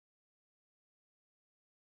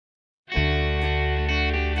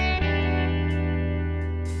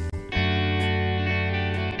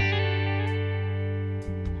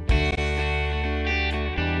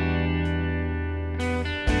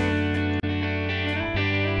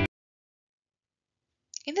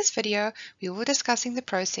this video, we will be discussing the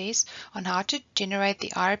process on how to generate the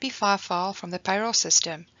IRP5 file from the payroll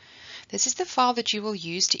system. This is the file that you will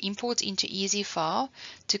use to import into EasyFile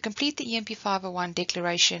to complete the EMP501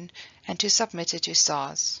 declaration and to submit it to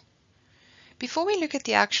SARS. Before we look at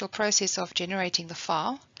the actual process of generating the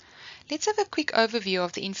file, let's have a quick overview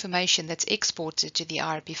of the information that's exported to the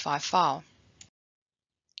IRP5 file.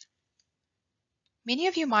 Many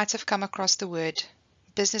of you might have come across the word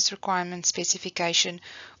Business Requirement Specification,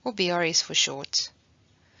 or BRS for short.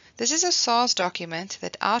 This is a SARS document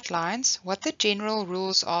that outlines what the general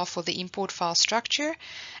rules are for the import file structure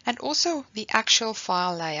and also the actual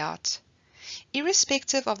file layout.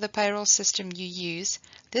 Irrespective of the payroll system you use,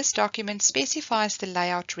 this document specifies the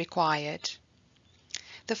layout required.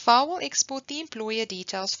 The file will export the employer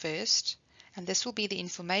details first, and this will be the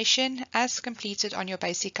information as completed on your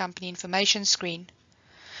basic company information screen,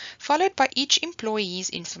 followed by each employee's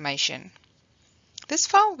information. This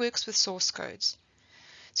file works with source codes.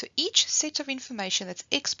 So each set of information that's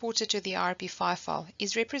exported to the IRP5 file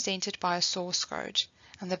is represented by a source code,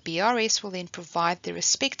 and the BRS will then provide the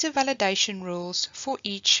respective validation rules for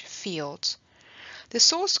each field. The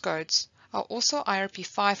source codes are also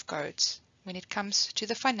IRP5 codes when it comes to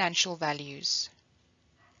the financial values.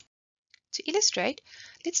 To illustrate,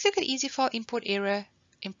 let's look at EasyFile import error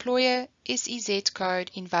employer SEZ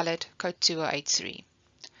code invalid code 2083.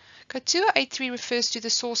 Code 2083 refers to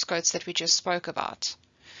the source codes that we just spoke about.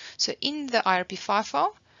 So in the IRP5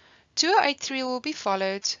 file, 2083 will be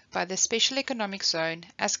followed by the special economic zone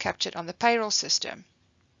as captured on the payroll system.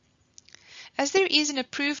 As there is an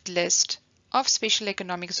approved list of special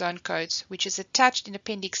economic zone codes which is attached in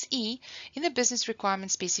Appendix E in the business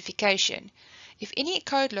requirement specification, if any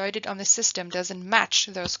code loaded on the system doesn't match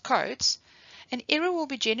those codes, an error will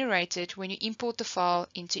be generated when you import the file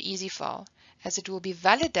into EasyFile, as it will be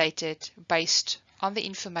validated based on the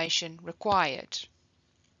information required.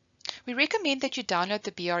 We recommend that you download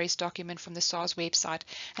the BRS document from the SARS website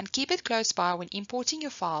and keep it close by when importing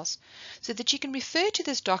your files so that you can refer to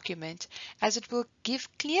this document, as it will give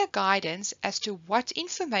clear guidance as to what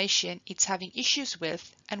information it's having issues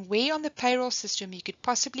with and where on the payroll system you could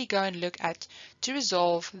possibly go and look at to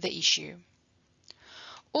resolve the issue.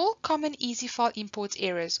 All common EasyFile import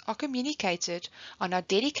errors are communicated on our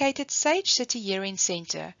dedicated Sage City Year-End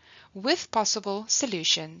Center with possible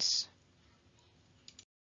solutions.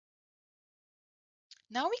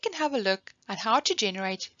 Now we can have a look at how to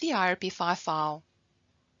generate the IRP5 file.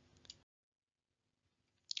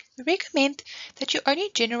 We recommend that you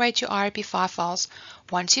only generate your IRP5 files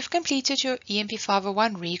once you've completed your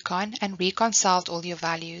EMP501 recon and reconciled all your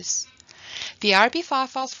values. The IRP5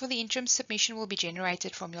 files for the interim submission will be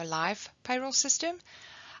generated from your live payroll system,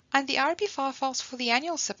 and the IRP5 files for the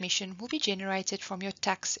annual submission will be generated from your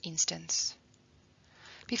tax instance.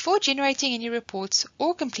 Before generating any reports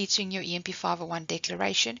or completing your EMP501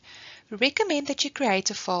 declaration, we recommend that you create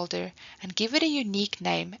a folder and give it a unique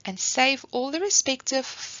name and save all the respective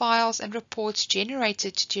files and reports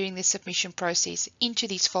generated during the submission process into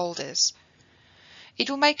these folders. It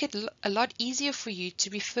will make it a lot easier for you to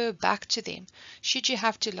refer back to them should you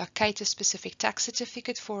have to locate a specific tax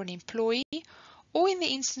certificate for an employee, or in the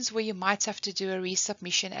instance where you might have to do a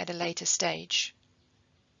resubmission at a later stage.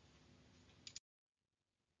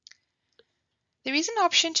 There is an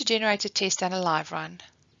option to generate a test and a live run.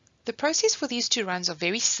 The process for these two runs are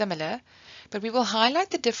very similar, but we will highlight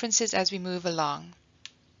the differences as we move along.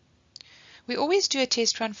 We always do a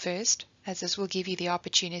test run first, as this will give you the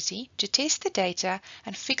opportunity to test the data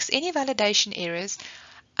and fix any validation errors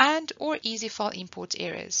and/or EasyFile import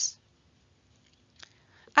errors.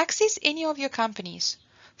 Access any of your companies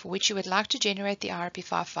for which you would like to generate the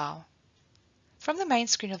IRP5 file. From the main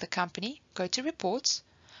screen of the company, go to Reports,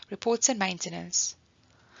 Reports and Maintenance.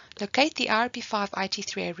 Locate the IRP5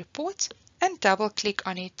 IT3A report and double-click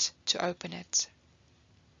on it to open it.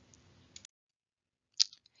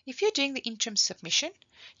 If you're doing the interim submission,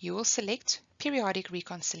 you will select Periodic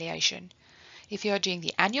Reconciliation. If you are doing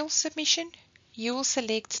the annual submission, you will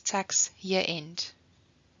select Tax Year End.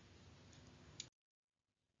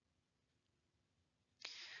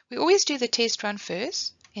 We always do the test run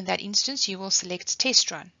first. In that instance, you will select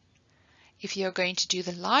Test Run. If you are going to do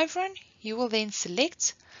the live run, you will then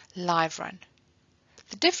select Live Run.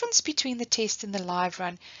 The difference between the test and the live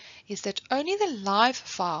run is that only the live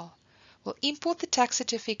file will import the tax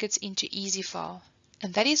certificates into EasyFile,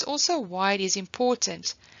 and that is also why it is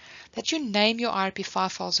important that you name your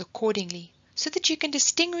IRP5 files accordingly so that you can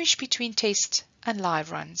distinguish between test and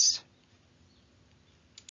live runs.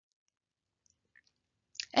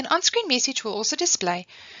 An on-screen message will also display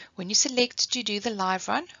when you select to do the live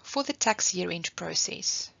run for the tax year-end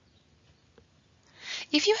process.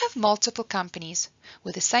 If you have multiple companies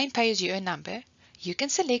with the same pay-as-you-earn number, you can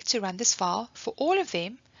select to run this file for all of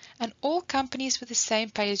them, and all companies with the same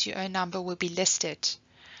pay-as-you-earn number will be listed,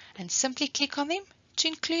 and simply click on them to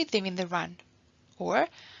include them in the run. Or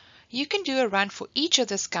you can do a run for each of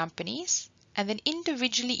those companies and then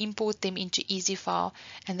individually import them into EasyFile,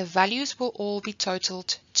 and the values will all be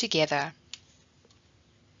totaled together.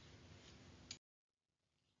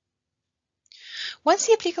 Once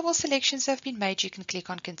the applicable selections have been made, you can click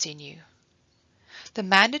on Continue. The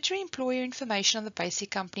mandatory employer information on the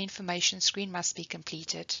basic company information screen must be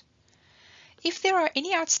completed. If there are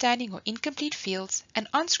any outstanding or incomplete fields, an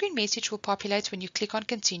on-screen message will populate when you click on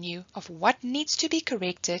Continue of what needs to be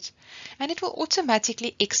corrected, and it will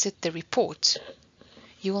automatically exit the report.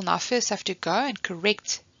 You will now first have to go and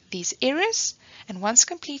correct these errors, and once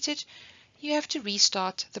completed, you have to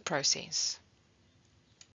restart the process.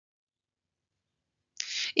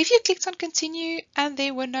 If you clicked on Continue and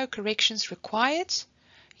there were no corrections required,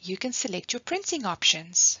 you can select your printing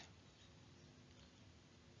options.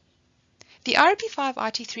 The IRP5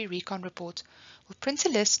 IT3 Recon report will print a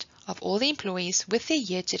list of all the employees with their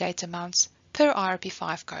year-to-date amounts per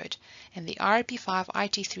IRP5 code, and the IRP5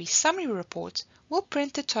 IT3 summary report will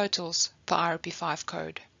print the totals per IRP5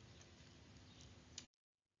 code.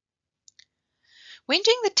 When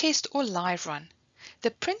doing the test or live run, the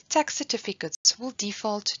print tax certificates will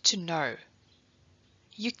default to no.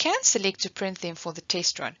 You can select to print them for the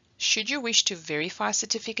test run, should you wish to verify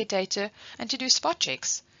certificate data and to do spot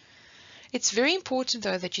checks. It's very important,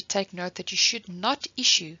 though, that you take note that you should not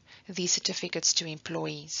issue these certificates to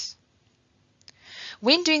employees.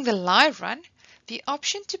 When doing the live run, the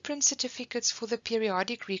option to print certificates for the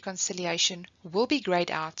periodic reconciliation will be grayed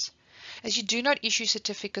out, as you do not issue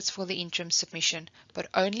certificates for the interim submission, but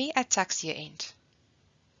only at tax year end.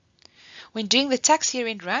 When doing the tax year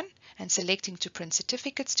end run and selecting to print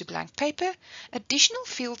certificates to blank paper, additional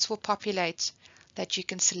fields will populate that you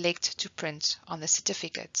can select to print on the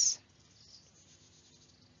certificates.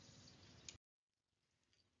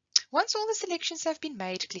 Once all the selections have been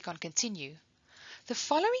made, click on Continue. The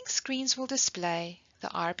following screens will display the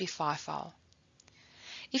IRP5 file.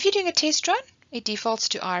 If you're doing a test run, it defaults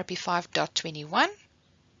to IRP5.21.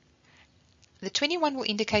 The 21 will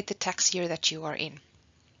indicate the tax year that you are in.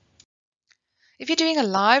 If you're doing a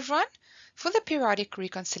live run, for the periodic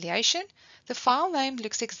reconciliation, the file name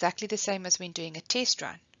looks exactly the same as when doing a test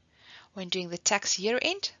run. When doing the tax year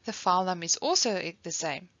end, the file name is also the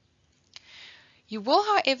same. You will,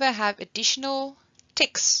 however, have additional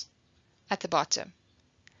ticks at the bottom.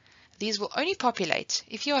 These will only populate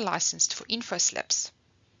if you are licensed for info slips.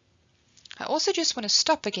 I also just want to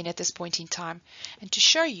stop again at this point in time and to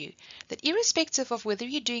show you that irrespective of whether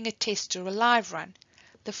you're doing a test or a live run,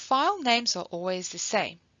 the file names are always the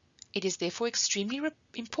same. It is therefore extremely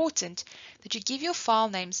important that you give your file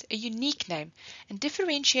names a unique name and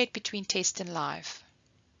differentiate between test and live.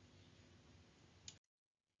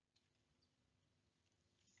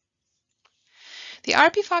 The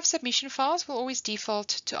IRP5 submission files will always default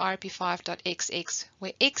to IRP5.xx,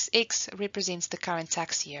 where XX represents the current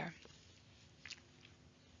tax year.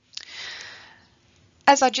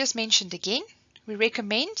 As I just mentioned again, we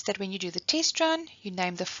recommend that when you do the test run, you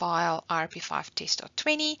name the file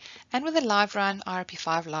IRP5test.20 and with a live run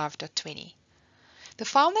IRP5live.20. The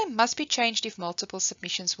file name must be changed if multiple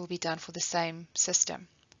submissions will be done for the same system.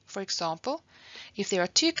 For example, if there are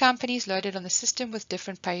two companies loaded on the system with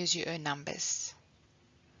different pay-as-you-earn numbers.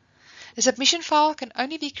 A submission file can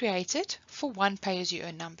only be created for one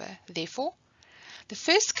pay-as-you-earn number. Therefore, the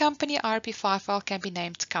first company IRP5 file can be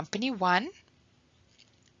named Company 1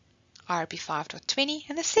 IRP5.20,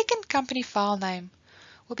 and the second company file name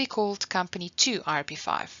will be called Company 2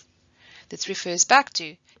 IRP5. This refers back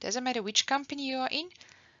to, doesn't matter which company you are in,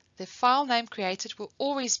 the file name created will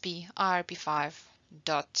always be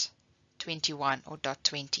IRP5.21 or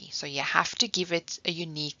 .20, so you have to give it a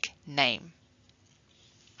unique name.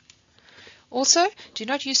 Also, do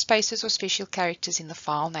not use spaces or special characters in the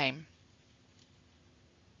file name.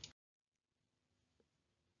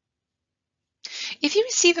 If you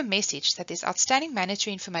receive a message that there's outstanding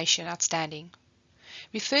mandatory information outstanding,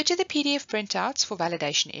 refer to the PDF printouts for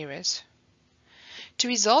validation errors. To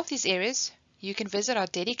resolve these errors, you can visit our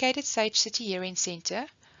dedicated Sage City Year-End Center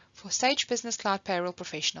for Sage Business Cloud Payroll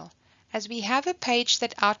Professional, as we have a page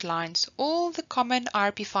that outlines all the common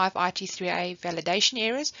IRP5 IT3A validation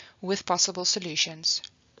errors with possible solutions.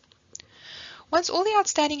 Once all the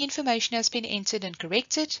outstanding information has been entered and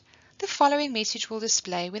corrected, the following message will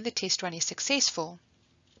display when the test run is successful.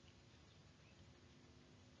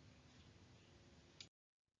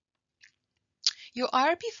 Your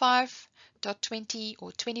IRP5.20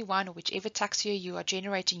 or 21, or whichever tax year you are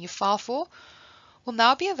generating your file for, will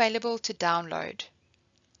now be available to download.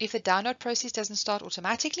 If the download process doesn't start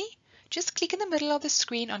automatically, just click in the middle of the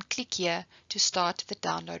screen on Click Here to start the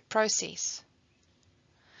download process.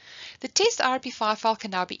 The test IRP5 file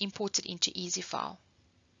can now be imported into EasyFile.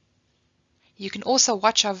 You can also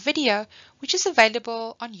watch our video, which is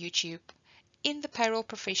available on YouTube in the Payroll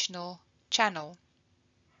Professional channel.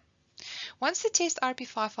 Once the test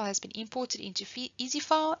IRP5 file has been imported into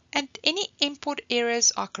EasyFile and any import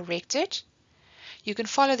errors are corrected, you can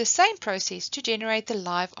follow the same process to generate the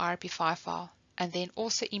live IRP5 file and then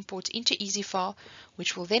also import into EasyFile,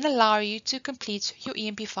 which will then allow you to complete your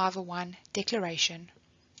EMP 501 declaration.